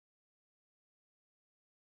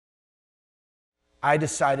I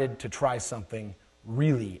decided to try something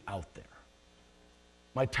really out there.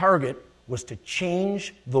 My target was to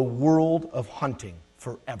change the world of hunting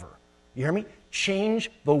forever. You hear me?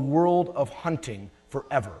 Change the world of hunting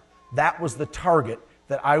forever. That was the target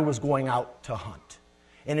that I was going out to hunt.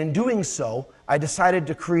 And in doing so, I decided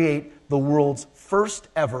to create the world's first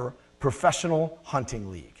ever professional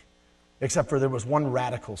hunting league. Except for there was one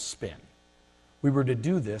radical spin. We were to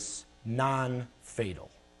do this non-fatal.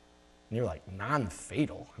 And you're like,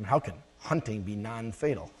 non-fatal? I mean, how can hunting be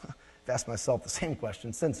non-fatal? I've asked myself the same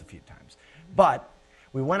question since a few times. But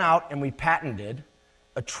we went out and we patented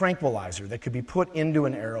a tranquilizer that could be put into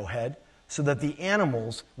an arrowhead so that the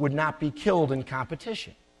animals would not be killed in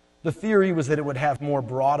competition. The theory was that it would have more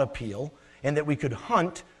broad appeal and that we could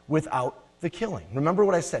hunt without the killing. Remember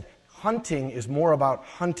what I said, hunting is more about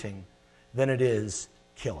hunting than it is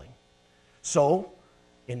killing. So,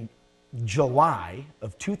 in July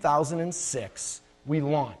of 2006, we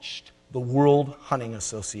launched the World Hunting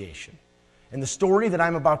Association. And the story that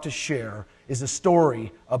I'm about to share is a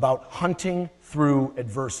story about hunting through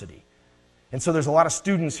adversity. And so there's a lot of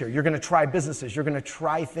students here. You're going to try businesses. You're going to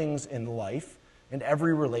try things in life, in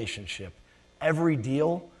every relationship, every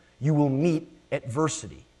deal. You will meet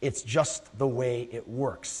adversity. It's just the way it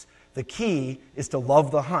works. The key is to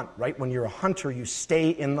love the hunt, right? When you're a hunter, you stay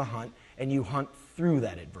in the hunt and you hunt through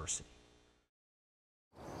that adversity.